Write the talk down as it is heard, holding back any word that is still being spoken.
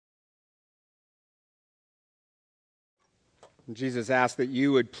Jesus asked that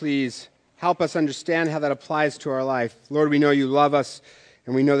you would please help us understand how that applies to our life. Lord, we know you love us,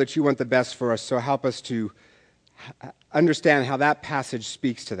 and we know that you want the best for us, so help us to understand how that passage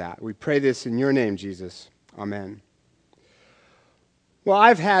speaks to that. We pray this in your name, Jesus. Amen. Well,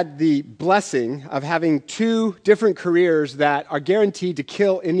 I've had the blessing of having two different careers that are guaranteed to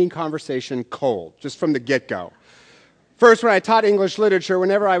kill any conversation cold, just from the get-go. First, when I taught English literature,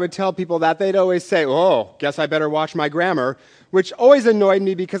 whenever I would tell people that, they'd always say, "Oh, guess I better watch my grammar," which always annoyed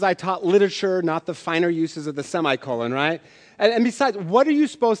me because I taught literature, not the finer uses of the semicolon, right? And besides, what are you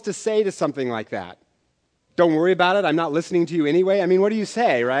supposed to say to something like that? Don't worry about it, I'm not listening to you anyway? I mean, what do you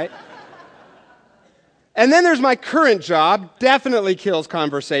say, right? And then there's my current job, definitely kills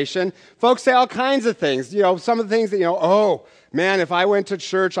conversation. Folks say all kinds of things. You know, some of the things that, oh, man, if I went to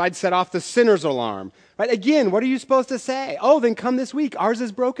church, I'd set off the sinner's alarm. Right? Again, what are you supposed to say? Oh, then come this week. Ours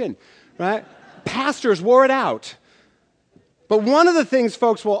is broken. Right? Pastors wore it out. But one of the things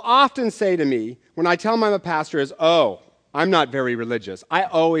folks will often say to me when I tell them I'm a pastor is, "Oh, I'm not very religious." I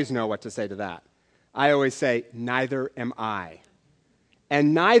always know what to say to that. I always say, "Neither am I."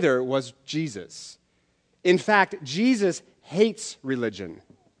 And neither was Jesus. In fact, Jesus hates religion.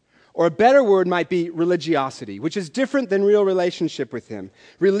 Or a better word might be religiosity, which is different than real relationship with him.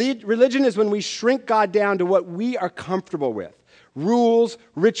 Religion is when we shrink God down to what we are comfortable with: rules,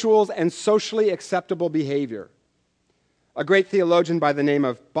 rituals, and socially acceptable behavior. A great theologian by the name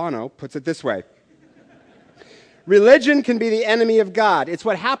of Bono puts it this way: religion can be the enemy of God. It's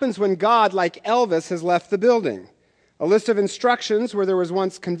what happens when God, like Elvis, has left the building. A list of instructions where there was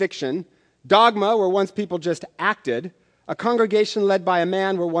once conviction, dogma where once people just acted, a congregation led by a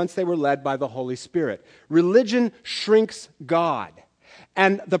man where once they were led by the Holy Spirit. Religion shrinks God.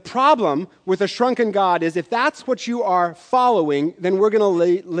 And the problem with a shrunken God is if that's what you are following, then we're going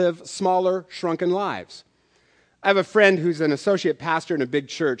to live smaller, shrunken lives. I have a friend who's an associate pastor in a big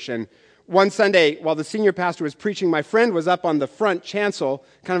church, and one Sunday, while the senior pastor was preaching, my friend was up on the front chancel,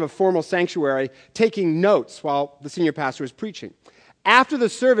 kind of a formal sanctuary, taking notes while the senior pastor was preaching. After the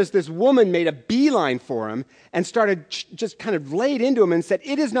service, this woman made a beeline for him and started just kind of laid into him and said,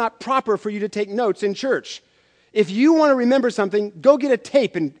 "It is not proper for you to take notes in church. If you want to remember something, go get a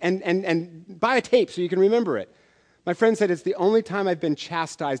tape and buy a tape so you can remember it." My friend said, "It's the only time I've been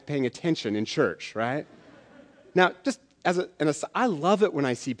chastised paying attention in church," right? Now, just I love it when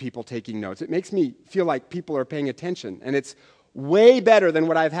I see people taking notes. It makes me feel like people are paying attention, and it's way better than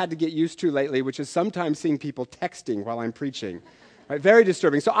what I've had to get used to lately, which is sometimes seeing people texting while I'm preaching. Right, very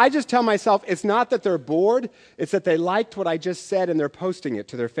disturbing. So I just tell myself it's not that they're bored, it's that they liked what I just said and they're posting it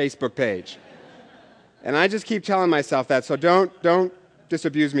to their Facebook page. And I just keep telling myself that, so don't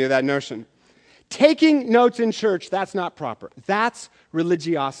disabuse me of that notion. Taking notes in church, that's not proper. That's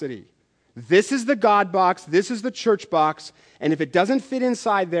religiosity. This is the God box, this is the church box, and if it doesn't fit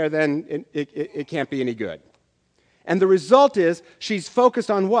inside there, then it can't be any good. And the result is she's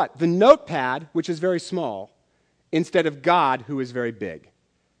focused on what? The notepad, which is very small, instead of God, who is very big.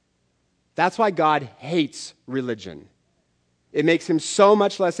 That's why God hates religion. It makes him so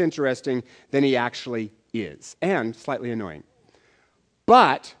much less interesting than he actually is, and slightly annoying.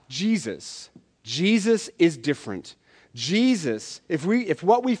 But Jesus is different. Jesus, if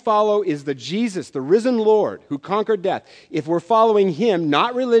what we follow is the Jesus, the risen Lord who conquered death, if we're following him,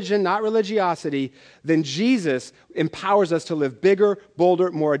 not religion, not religiosity, then Jesus empowers us to live bigger,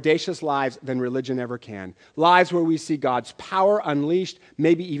 bolder, more audacious lives than religion ever can. Lives where we see God's power unleashed,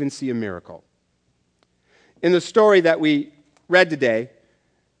 maybe even see a miracle. In the story that we read today,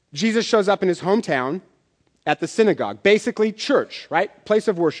 Jesus shows up in his hometown at the synagogue, basically church, right? Place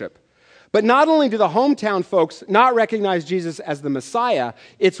of worship. But not only do the hometown folks not recognize Jesus as the Messiah,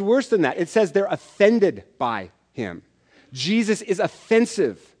 it's worse than that. It says they're offended by him. Jesus is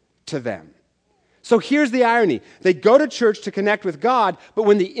offensive to them. So here's the irony. They go to church to connect with God, but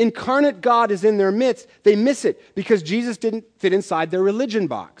when the incarnate God is in their midst, they miss it because Jesus didn't fit inside their religion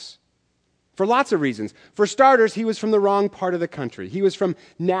box. For lots of reasons. For starters, he was from the wrong part of the country. He was from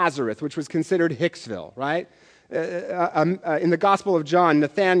Nazareth, which was considered Hicksville, right? In the Gospel of John,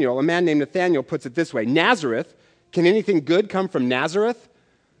 Nathanael, a man named Nathanael, puts it this way: Nazareth, can anything good come from Nazareth?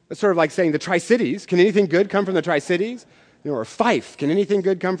 It's sort of like saying the Tri-Cities. Can anything good come from the Tri-Cities? Or Fife, can anything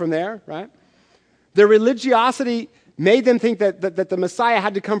good come from there? Right? Their religiosity made them think that the Messiah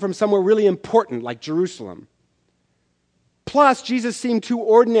had to come from somewhere really important, like Jerusalem. Plus, Jesus seemed too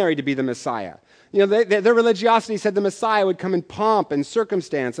ordinary to be the Messiah. Their religiosity said the Messiah would come in pomp and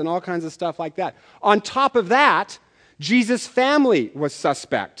circumstance and all kinds of stuff like that. On top of that, Jesus' family was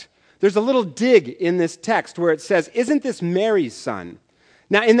suspect. There's a little dig in this text where it says, "Isn't this Mary's son?"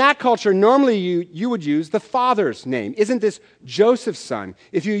 Now, in that culture, normally you would use the father's name. Isn't this Joseph's son?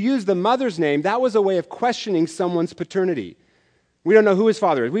 If you use the mother's name, that was a way of questioning someone's paternity. We don't know who his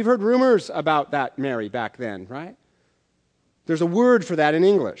father is. We've heard rumors about that Mary back then, right? There's a word for that in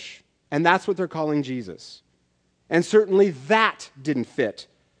English, and that's what they're calling Jesus. And certainly that didn't fit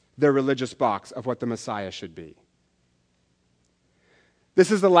their religious box of what the Messiah should be. This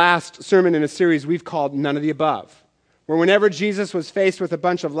is the last sermon in a series we've called None of the Above, where whenever Jesus was faced with a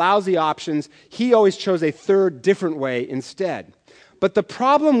bunch of lousy options, he always chose a third different way instead. But the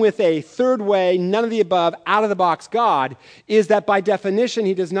problem with a third way, none of the above, out-of-the-box God is that by definition,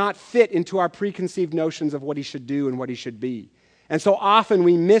 he does not fit into our preconceived notions of what he should do and what he should be. And so often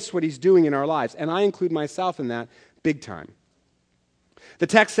we miss what he's doing in our lives, and I include myself in that big time. The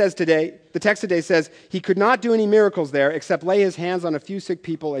text today says he could not do any miracles there except lay his hands on a few sick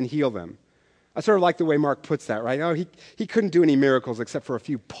people and heal them. I sort of like the way Mark puts that, right? Oh, he couldn't do any miracles except for a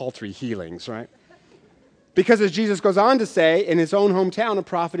few paltry healings, right? Because as Jesus goes on to say, in his own hometown, a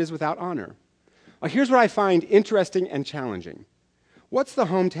prophet is without honor. Well, here's what I find interesting and challenging. What's the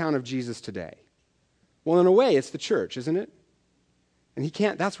hometown of Jesus today? Well, in a way, it's the church, isn't it? And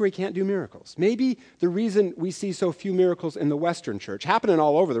that's where he can't do miracles. Maybe the reason we see so few miracles in the Western church, happening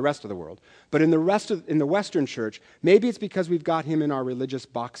all over the rest of the world, but in the Western church, maybe it's because we've got him in our religious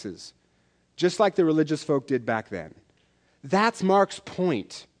boxes, just like the religious folk did back then. That's Mark's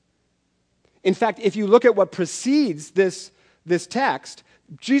point. In fact, if you look at what precedes this text,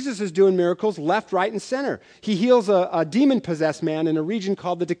 Jesus is doing miracles left, right, and center. He heals a demon-possessed man in a region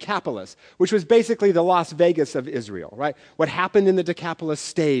called the Decapolis, which was basically the Las Vegas of Israel, right? What happened in the Decapolis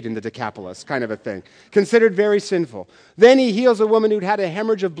stayed in the Decapolis, kind of a thing. Considered very sinful. Then he heals a woman who'd had a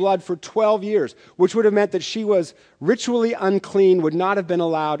hemorrhage of blood for 12 years, which would have meant that she was ritually unclean, would not have been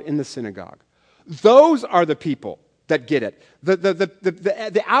allowed in the synagogue. Those are the people that get it.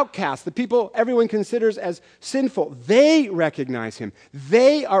 The outcasts, the people everyone considers as sinful, they recognize him.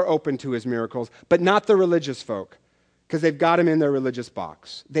 They are open to his miracles, but not the religious folk, because they've got him in their religious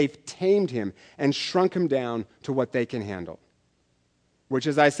box. They've tamed him and shrunk him down to what they can handle, which,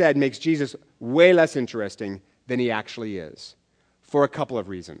 as I said, makes Jesus way less interesting than he actually is, for a couple of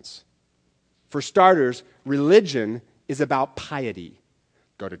reasons. For starters, religion is about piety.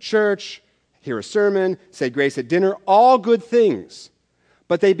 Go to church, hear a sermon, say grace at dinner, all good things.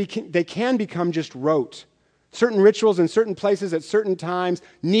 But they can become just rote. Certain rituals in certain places at certain times,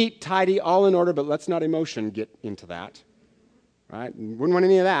 neat, tidy, all in order, but let's not emotion get into that. Right? Wouldn't want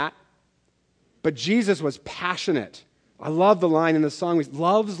any of that. But Jesus was passionate. I love the line in the song,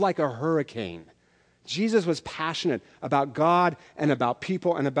 love's like a hurricane. Jesus was passionate about God and about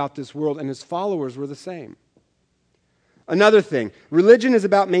people and about this world, and his followers were the same. Another thing, religion is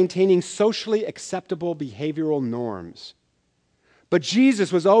about maintaining socially acceptable behavioral norms. But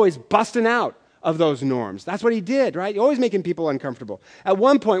Jesus was always busting out of those norms. That's what he did, right? Always making people uncomfortable. At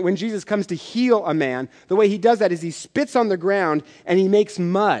one point, when Jesus comes to heal a man, the way he does that is he spits on the ground and he makes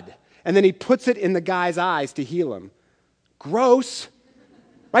mud. And then he puts it in the guy's eyes to heal him. Gross.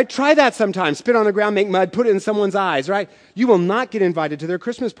 Right? Try that sometime. Spit on the ground, make mud, put it in someone's eyes, right? You will not get invited to their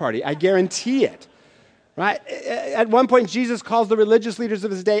Christmas party. I guarantee it. Right? At one point, Jesus calls the religious leaders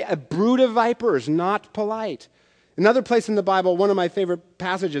of his day a brood of vipers, not polite. Another place in the Bible, one of my favorite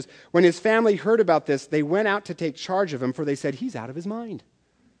passages, when his family heard about this, they went out to take charge of him, for they said, he's out of his mind.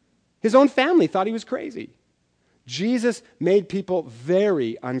 His own family thought he was crazy. Jesus made people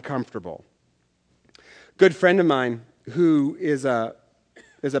very uncomfortable. A good friend of mine who is a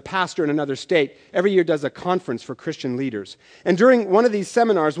pastor in another state, every year does a conference for Christian leaders. And during one of these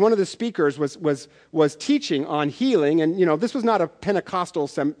seminars, one of the speakers was teaching on healing. And, this was not a Pentecostal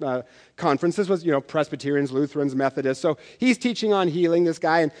conference. This was, Presbyterians, Lutherans, Methodists. So he's teaching on healing, this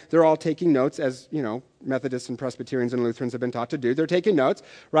guy, and they're all taking notes as, Methodists and Presbyterians and Lutherans have been taught to do. They're taking notes,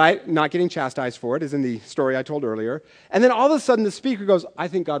 right? Not getting chastised for it, as in the story I told earlier. And then all of a sudden the speaker goes, I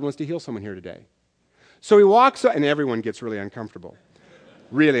think God wants to heal someone here today. So he walks, and everyone gets really uncomfortable.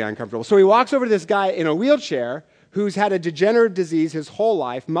 Really uncomfortable. So he walks over to this guy in a wheelchair who's had a degenerative disease his whole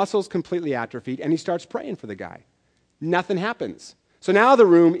life, muscles completely atrophied, and he starts praying for the guy. Nothing happens. So now the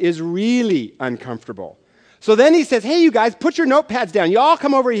room is really uncomfortable. So then he says, hey, you guys, put your notepads down. You all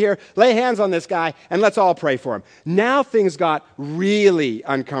come over here, lay hands on this guy, and let's all pray for him. Now things got really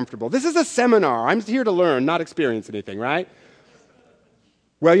uncomfortable. This is a seminar. I'm here to learn, not experience anything, right?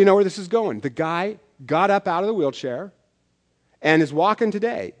 Well, you know where this is going. The guy got up out of the wheelchair and is walking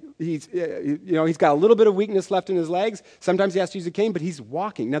today. He's got a little bit of weakness left in his legs. Sometimes he has to use a cane, but he's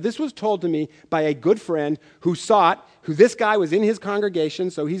walking. Now, this was told to me by a good friend who saw it, who this guy was in his congregation,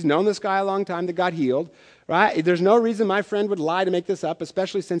 so he's known this guy a long time that got healed, right? There's no reason my friend would lie to make this up,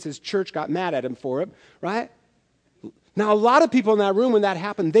 especially since his church got mad at him for it, right? Now, a lot of people in that room when that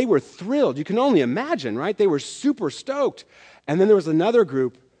happened, they were thrilled. You can only imagine, right? They were super stoked. And then there was another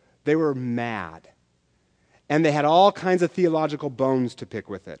group, they were mad. And they had all kinds of theological bones to pick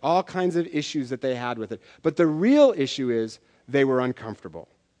with it, all kinds of issues that they had with it. But the real issue is they were uncomfortable.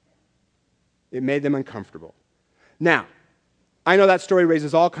 It made them uncomfortable. Now, I know that story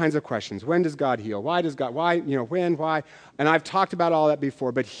raises all kinds of questions. When does God heal? Why does God, why, when, why? And I've talked about all that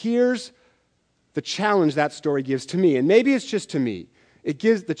before, but here's the challenge that story gives to me. And maybe it's just to me.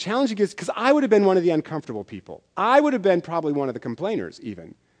 The challenge it gives, because I would have been one of the uncomfortable people. I would have been probably one of the complainers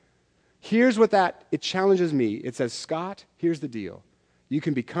even. Here's what it challenges me. It says, Scott, here's the deal. You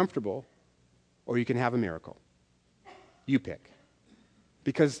can be comfortable or you can have a miracle. You pick.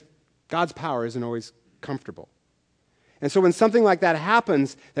 Because God's power isn't always comfortable. And so when something like that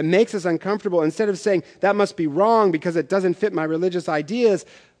happens that makes us uncomfortable, instead of saying, that must be wrong because it doesn't fit my religious ideas,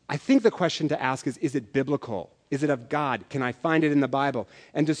 I think the question to ask is it biblical? Is it of God? Can I find it in the Bible?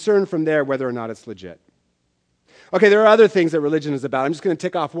 And discern from there whether or not it's legit. Okay, there are other things that religion is about. I'm just going to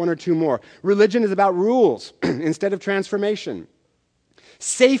tick off one or two more. Religion is about rules instead of transformation.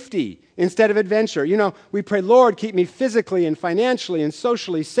 Safety instead of adventure. We pray, Lord, keep me physically and financially and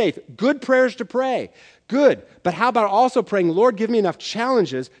socially safe. Good prayers to pray. Good. But how about also praying, Lord, give me enough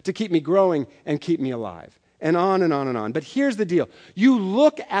challenges to keep me growing and keep me alive? And on and on and on. But here's the deal. You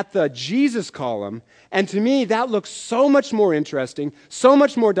look at the Jesus column, and to me, that looks so much more interesting, so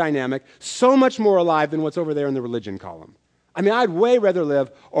much more dynamic, so much more alive than what's over there in the religion column. I mean, I'd way rather live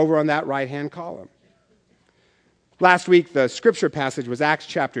over on that right-hand column. Last week, the scripture passage was Acts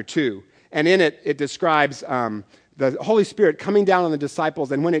chapter 2, and in it, it describes the Holy Spirit coming down on the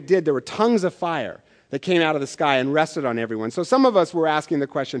disciples, and when it did, there were tongues of fire that came out of the sky and rested on everyone. So some of us were asking the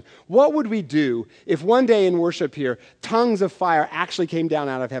question, what would we do if one day in worship here, tongues of fire actually came down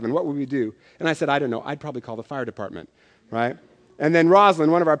out of heaven? What would we do? And I said, I don't know. I'd probably call the fire department, right? And then Rosalind,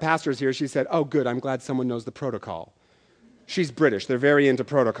 one of our pastors here, she said, oh, good, I'm glad someone knows the protocol. She's British. They're very into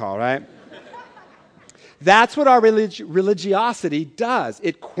protocol, right? That's what our religiosity does.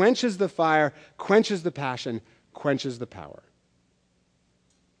 It quenches the fire, quenches the passion, quenches the power.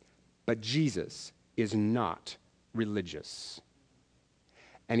 But Jesus is not religious.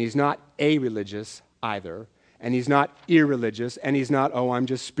 And he's not a-religious either. And he's not irreligious. And he's not, oh, I'm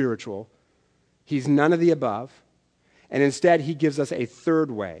just spiritual. He's none of the above. And instead, he gives us a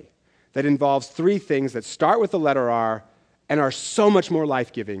third way that involves three things that start with the letter R and are so much more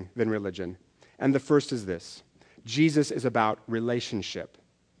life-giving than religion. And the first is this. Jesus is about relationship.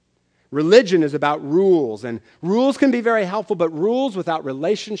 Religion is about rules, and rules can be very helpful, but rules without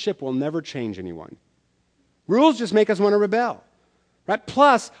relationship will never change anyone. Rules just make us want to rebel, right?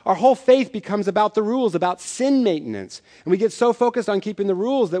 Plus, our whole faith becomes about the rules, about sin maintenance, and we get so focused on keeping the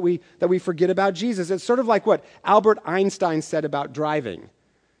rules that we forget about Jesus. It's sort of like what Albert Einstein said about driving.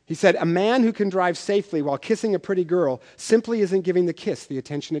 He said, a man who can drive safely while kissing a pretty girl simply isn't giving the kiss the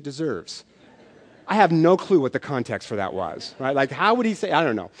attention it deserves. I have no clue what the context for that was, right? Like, how would he say, I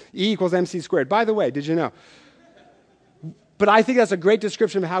don't know, E equals MC squared. By the way, did you know? But I think that's a great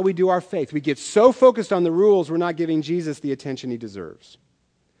description of how we do our faith. We get so focused on the rules, we're not giving Jesus the attention he deserves.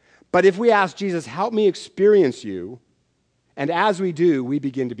 But if we ask Jesus, help me experience you, and as we do, we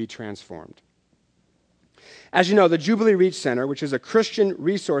begin to be transformed. As you know, the Jubilee Reach Center, which is a Christian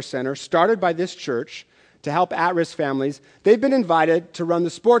resource center started by this church to help at-risk families, they've been invited to run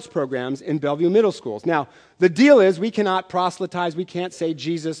the sports programs in Bellevue Middle Schools. Now, the deal is we cannot proselytize, we can't say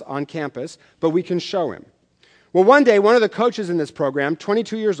Jesus on campus, but we can show him. Well, one day, one of the coaches in this program,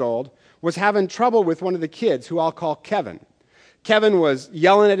 22 years old, was having trouble with one of the kids, who I'll call Kevin. Kevin was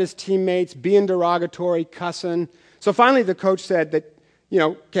yelling at his teammates, being derogatory, cussing. So finally, the coach said that,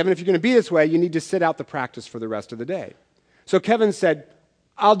 Kevin, if you're going to be this way, you need to sit out the practice for the rest of the day. So Kevin said,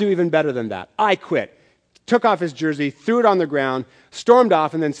 I'll do even better than that. I quit. Took off his jersey, threw it on the ground, stormed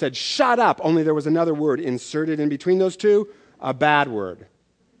off, and then said, shut up, only there was another word inserted in between those two, a bad word.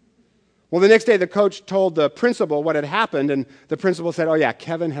 Well, the next day, the coach told the principal what had happened, and the principal said, oh yeah,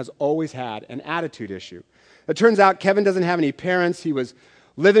 Kevin has always had an attitude issue. It turns out Kevin doesn't have any parents. He was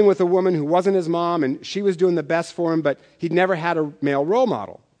living with a woman who wasn't his mom, and she was doing the best for him, but he'd never had a male role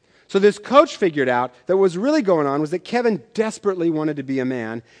model. So this coach figured out that what was really going on was that Kevin desperately wanted to be a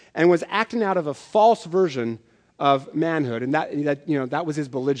man and was acting out of a false version of manhood, and that was his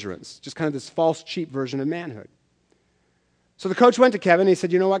belligerence, just kind of this false, cheap version of manhood. So the coach went to Kevin and he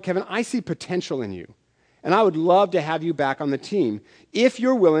said, you know what, Kevin, I see potential in you, and I would love to have you back on the team if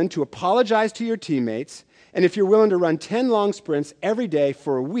you're willing to apologize to your teammates and if you're willing to run 10 long sprints every day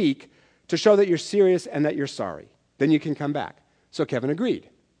for a week to show that you're serious and that you're sorry. Then you can come back. So Kevin agreed.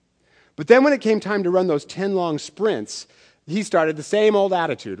 But then when it came time to run those 10 long sprints, he started the same old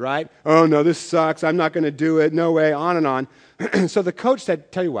attitude, right? Oh, no, this sucks. I'm not going to do it. No way, on and on. So the coach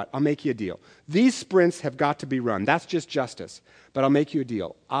said, tell you what, I'll make you a deal. These sprints have got to be run. That's just justice. But I'll make you a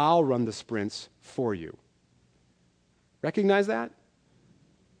deal. I'll run the sprints for you. Recognize that?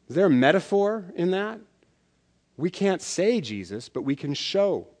 Is there a metaphor in that? We can't say Jesus, but we can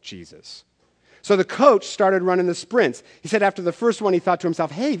show Jesus. So the coach started running the sprints. He said after the first one, he thought to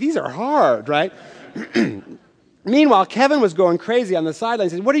himself, hey, these are hard, right? Meanwhile, Kevin was going crazy on the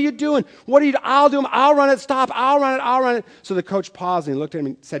sidelines. He said, what are you doing? What are you doing? I'll do them. I'll run it. Stop. I'll run it. I'll run it. So the coach paused and he looked at him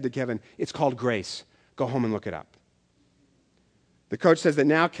and said to Kevin, it's called grace. Go home and look it up. The coach says that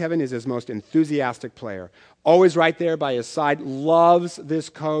now Kevin is his most enthusiastic player. Always right there by his side. Loves this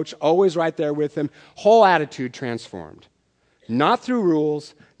coach. Always right there with him. Whole attitude transformed. Not through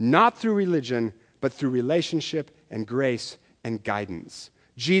rules, not through religion, but through relationship and grace and guidance.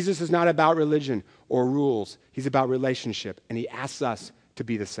 Jesus is not about religion or rules. He's about relationship, and he asks us to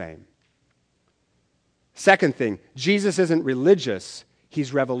be the same. Second thing, Jesus isn't religious,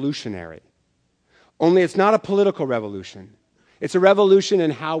 he's revolutionary. Only it's not a political revolution. It's a revolution in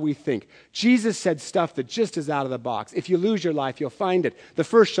how we think. Jesus said stuff that just is out of the box. If you lose your life, you'll find it. The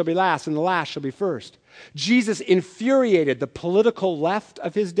first shall be last, and the last shall be first. Jesus infuriated the political left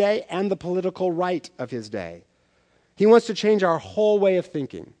of his day and the political right of his day. He wants to change our whole way of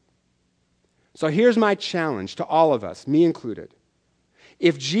thinking. So here's my challenge to all of us, me included.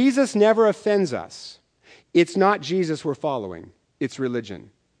 If Jesus never offends us, it's not Jesus we're following, it's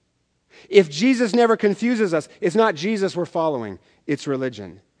religion. If Jesus never confuses us, it's not Jesus we're following, it's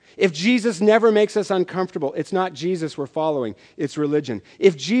religion. If Jesus never makes us uncomfortable, it's not Jesus we're following, it's religion.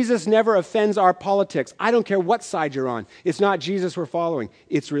 If Jesus never offends our politics, I don't care what side you're on, it's not Jesus we're following,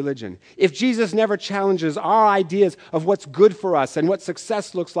 it's religion. If Jesus never challenges our ideas of what's good for us and what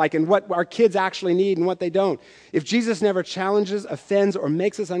success looks like and what our kids actually need and what they don't, if Jesus never challenges, offends, or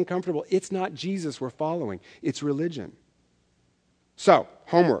makes us uncomfortable, it's not Jesus we're following, it's religion. So,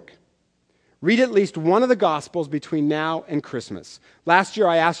 homework. Read at least one of the Gospels between now and Christmas. Last year,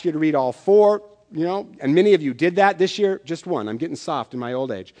 I asked you to read all four, and many of you did that. This year, just one. I'm getting soft in my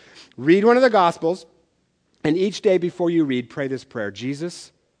old age. Read one of the Gospels, and each day before you read, pray this prayer.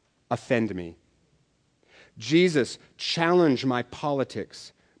 Jesus, offend me. Jesus, challenge my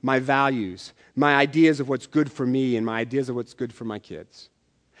politics, my values, my ideas of what's good for me, and my ideas of what's good for my kids.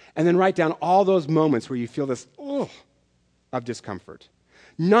 And then write down all those moments where you feel this, of discomfort.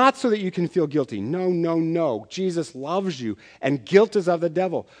 Not so that you can feel guilty. No, no, no. Jesus loves you, and guilt is of the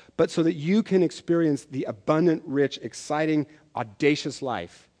devil. But so that you can experience the abundant, rich, exciting, audacious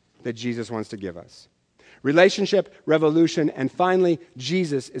life that Jesus wants to give us. Relationship, revolution, and finally,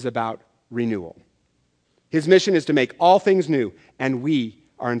 Jesus is about renewal. His mission is to make all things new, and we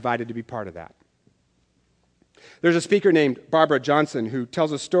are invited to be part of that. There's a speaker named Barbara Johnson who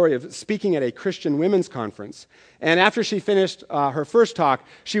tells a story of speaking at a Christian women's conference. And after she finished her first talk,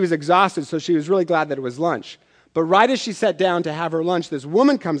 she was exhausted, so she was really glad that it was lunch. But right as she sat down to have her lunch, this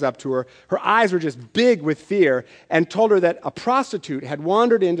woman comes up to her. Her eyes were just big with fear and told her that a prostitute had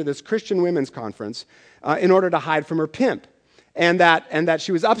wandered into this Christian women's conference in order to hide from her pimp. And that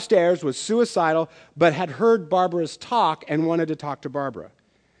she was upstairs, was suicidal, but had heard Barbara's talk and wanted to talk to Barbara.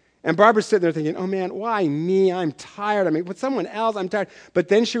 And Barbara's sitting there thinking, oh man, why me? I'm tired. I mean, with someone else, I'm tired. But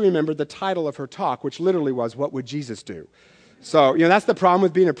then she remembered the title of her talk, which literally was, What Would Jesus Do? So, that's the problem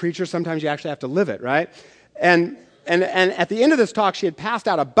with being a preacher. Sometimes you actually have to live it, right? And at the end of this talk, she had passed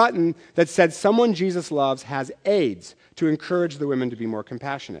out a button that said, someone Jesus loves has AIDS, to encourage the women to be more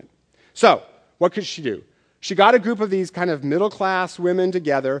compassionate. So, what could she do? She got a group of these kind of middle-class women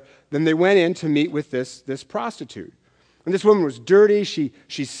together. Then they went in to meet with this prostitute. And this woman was dirty. She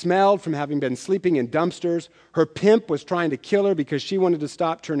smelled from having been sleeping in dumpsters. Her pimp was trying to kill her because she wanted to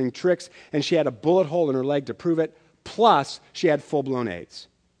stop turning tricks, and she had a bullet hole in her leg to prove it. Plus, she had full-blown AIDS.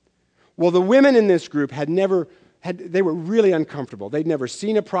 Well, the women in this group they were really uncomfortable. They'd never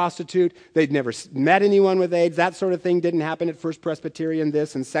seen a prostitute. They'd never met anyone with AIDS. That sort of thing didn't happen at First Presbyterian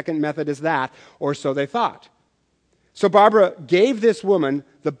this and Second Methodist that, or so they thought. So Barbara gave this woman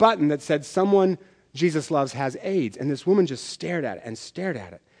the button that said, someone Jesus loves has AIDS. And this woman just stared at it and stared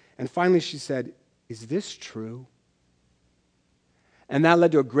at it. And finally she said, is this true? And that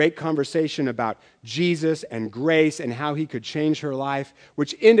led to a great conversation about Jesus and grace and how he could change her life,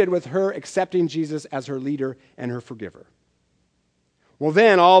 which ended with her accepting Jesus as her leader and her forgiver. Well,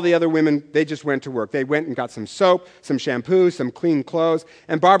 then all the other women, they just went to work. They went and got some soap, some shampoo, some clean clothes.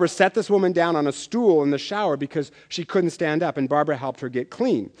 And Barbara set this woman down on a stool in the shower because she couldn't stand up. And Barbara helped her get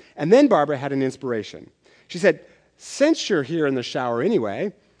clean. And then Barbara had an inspiration. She said, since you're here in the shower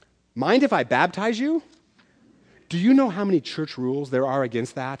anyway, mind if I baptize you? Do you know how many church rules there are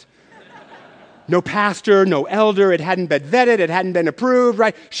against that? No pastor, no elder, it hadn't been vetted, it hadn't been approved,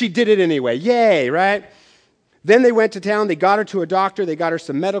 right? She did it anyway. Yay, right? Then they went to town, they got her to a doctor, they got her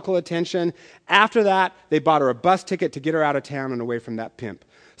some medical attention. After that, they bought her a bus ticket to get her out of town and away from that pimp.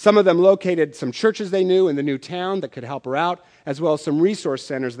 Some of them located some churches they knew in the new town that could help her out, as well as some resource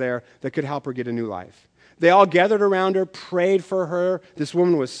centers there that could help her get a new life. They all gathered around her, prayed for her. This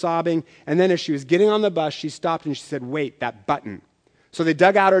woman was sobbing. And then as she was getting on the bus, she stopped and she said, wait, that button. So they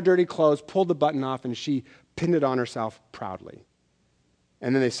dug out her dirty clothes, pulled the button off, and she pinned it on herself proudly.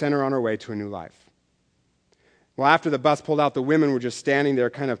 And then they sent her on her way to a new life. Well, after the bus pulled out, the women were just standing there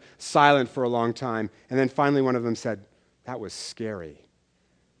kind of silent for a long time. And then finally one of them said, that was scary,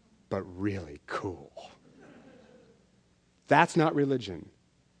 but really cool. That's not religion.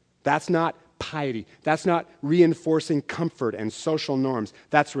 That's not piety. That's not reinforcing comfort and social norms.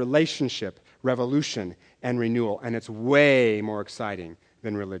 That's relationship, revolution, and renewal. And it's way more exciting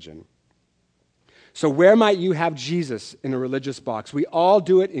than religion. So where might you have Jesus in a religious box? We all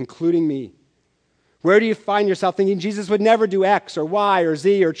do it, including me. Where do you find yourself thinking Jesus would never do X or Y or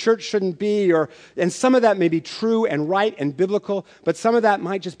Z or church shouldn't be? And some of that may be true and right and biblical, but some of that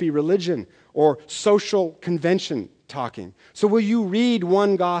might just be religion or social convention talking. So will you read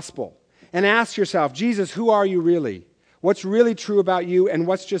one gospel and ask yourself, Jesus, who are you really? What's really true about you and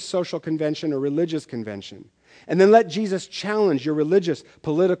what's just social convention or religious convention? And then let Jesus challenge your religious,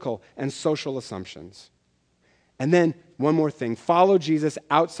 political, and social assumptions. And then, one more thing, follow Jesus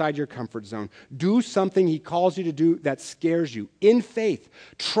outside your comfort zone. Do something he calls you to do that scares you in faith,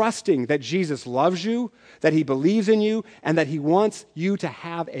 trusting that Jesus loves you, that he believes in you, and that he wants you to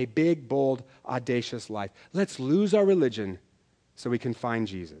have a big, bold, audacious life. Let's lose our religion so we can find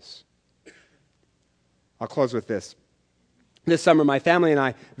Jesus. I'll close with this. This summer, my family and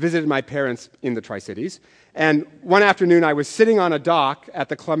I visited my parents in the Tri-Cities, and one afternoon I was sitting on a dock at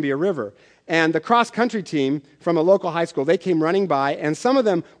the Columbia River, and the cross-country team from a local high school, they came running by, and some of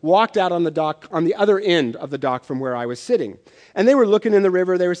them walked out on the dock, on the other end of the dock from where I was sitting. And they were looking in the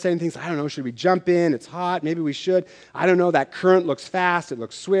river, they were saying things, I don't know, should we jump in? It's hot, maybe we should. I don't know, that current looks fast, it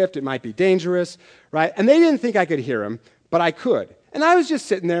looks swift, it might be dangerous, right? And they didn't think I could hear them, but I could. And I was just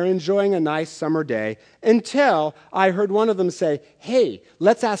sitting there enjoying a nice summer day until I heard one of them say, hey,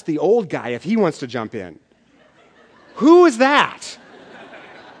 let's ask the old guy if he wants to jump in. Who is that?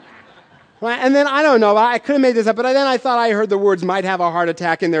 Right? And then, I don't know, I could have made this up, but then I thought I heard the words might have a heart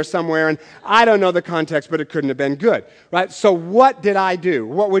attack in there somewhere, and I don't know the context, but it couldn't have been good, right? So what did I do?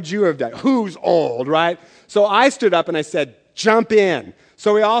 What would you have done? Who's old, right? So I stood up and I said, jump in.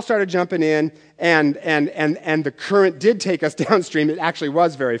 So we all started jumping in, and the current did take us downstream. It actually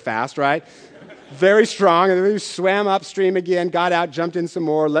was very fast, right? Very strong. And then we swam upstream again, got out, jumped in some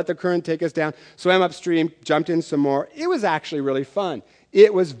more, let the current take us down, swam upstream, jumped in some more. It was actually really fun.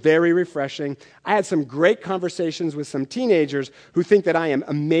 It was very refreshing. I had some great conversations with some teenagers who think that I am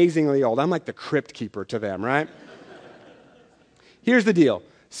amazingly old. I'm like the crypt keeper to them, right? Here's the deal.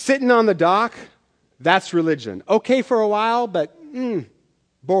 Sitting on the dock, that's religion. Okay for a while, but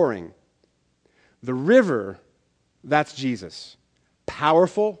boring. The river, that's Jesus.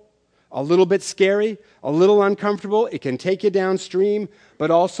 Powerful, a little bit scary, a little uncomfortable. It can take you downstream,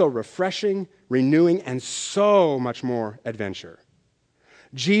 but also refreshing, renewing, and so much more adventure.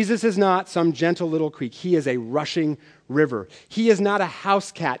 Jesus is not some gentle little creek. He is a rushing river. He is not a house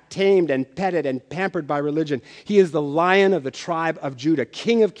cat tamed and petted and pampered by religion. He is the Lion of the tribe of Judah,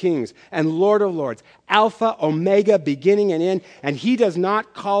 King of kings and Lord of lords, Alpha, Omega, beginning and end. And he does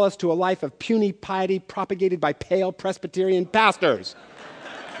not call us to a life of puny piety propagated by pale Presbyterian pastors.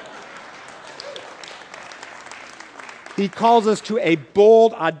 He calls us to a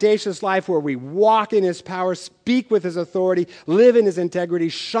bold, audacious life where we walk in his power, speak with his authority, live in his integrity,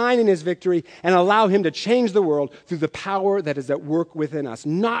 shine in his victory, and allow him to change the world through the power that is at work within us.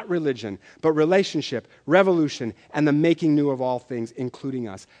 Not religion, but relationship, revolution, and the making new of all things, including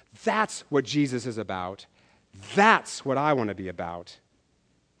us. That's what Jesus is about. That's what I want to be about.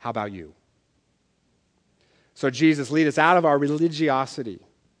 How about you? So Jesus, lead us out of our religiosity,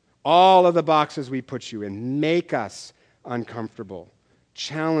 all of the boxes we put you in. Make us uncomfortable.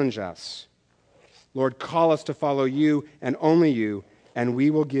 Challenge us. Lord, call us to follow you and only you, and we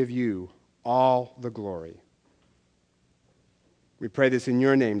will give you all the glory. We pray this in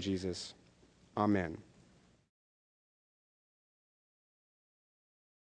your name, Jesus. Amen.